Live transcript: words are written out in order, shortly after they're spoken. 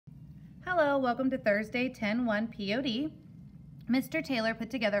Hello, welcome to Thursday 10-1 POD. Mr. Taylor put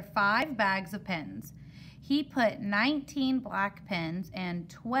together 5 bags of pens. He put 19 black pens and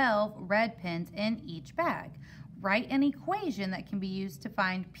 12 red pens in each bag. Write an equation that can be used to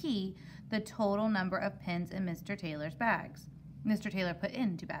find P, the total number of pens in Mr. Taylor's bags. Mr. Taylor put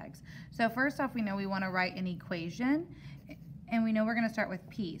into bags. So first off, we know we want to write an equation, and we know we're going to start with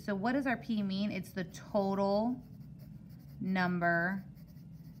P. So what does our P mean? It's the total number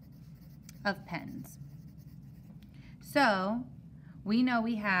of pens. So we know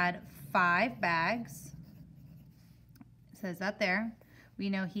we had 5 bags. It says that there. We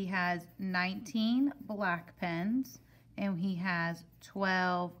know he has 19 black pens and he has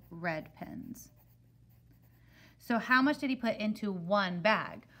 12 red pens. So how much did he put into one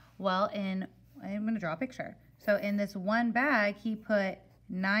bag? Well, I'm going to draw a picture. So in this one bag, he put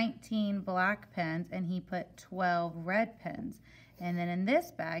 19 black pens and he put 12 red pens. And then in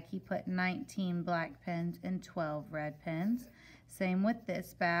this bag, he put 19 black pens and 12 red pens. Same with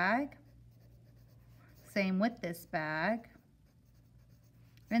this bag. Same with this bag.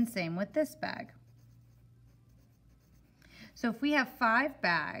 And same with this bag. So if we have 5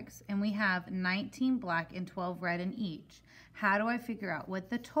 bags and we have 19 black and 12 red in each, how do I figure out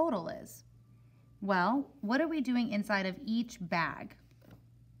what the total is? Well, what are we doing inside of each bag?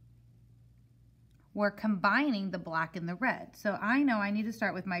 We're combining the black and the red. So I know I need to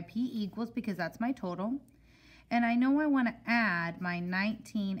start with my P equals because that's my total. And I know I want to add my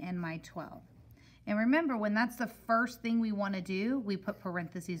 19 and my 12. And remember, when that's the first thing we want to do, we put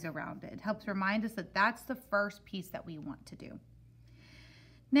parentheses around it. It helps remind us that that's the first piece that we want to do.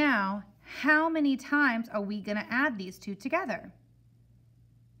 Now, how many times are we going to add these two together?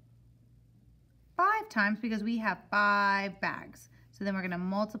 5 times because we have 5 bags. So then we're going to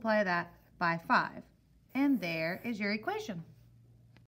multiply that by 5. And there is your equation.